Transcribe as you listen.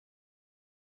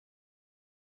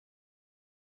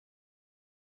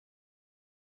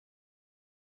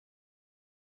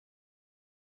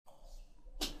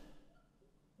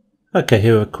Okay,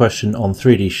 here we have a question on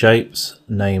 3D shapes,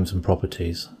 names and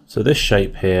properties. So this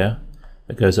shape here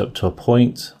that goes up to a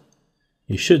point,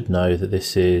 you should know that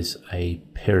this is a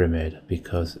pyramid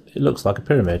because it looks like a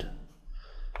pyramid.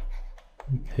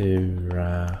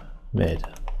 Pyramid.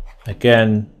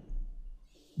 Again,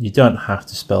 you don't have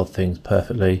to spell things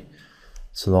perfectly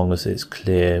so long as it's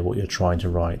clear what you're trying to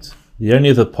write. The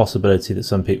only other possibility that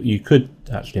some people, you could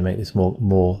actually make this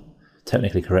more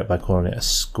technically correct by calling it a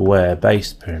square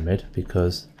based pyramid,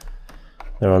 because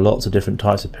there are lots of different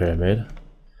types of pyramid,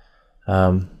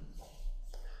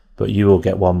 but you will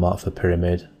get 1 mark for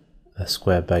pyramid. A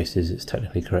square based it's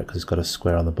technically correct because it's got a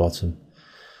square on the bottom.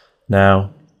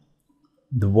 Now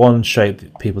the one shape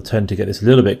that people tend to get this a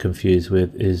little bit confused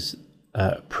with is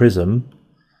prism.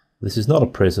 This is not a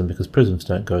prism because prisms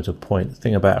don't go to a point. The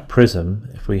thing about a prism,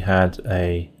 if we had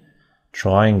a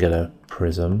triangular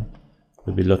prism,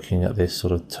 we'd be looking at this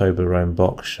sort of Toblerone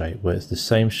box shape where it's the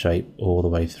same shape all the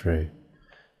way through.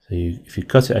 So if you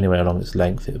cut it anywhere along its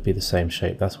length, it would be the same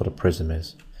shape. That's what a prism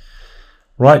is.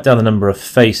 Write down the number of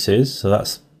faces, so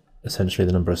that's essentially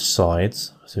the number of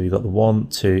sides. So you've got the 1,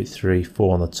 2, 3,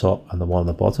 4 on the top and the 1 on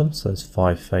the bottom, so there's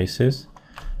 5 faces.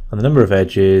 And the number of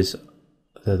edges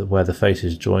where the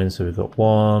faces join, so we've got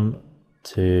 1,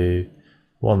 2,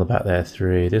 1 on the back there,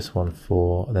 3, this one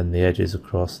 4, and then the edges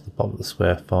across the bottom of the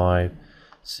square 5,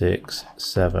 6,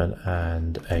 7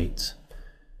 and 8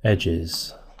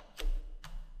 edges.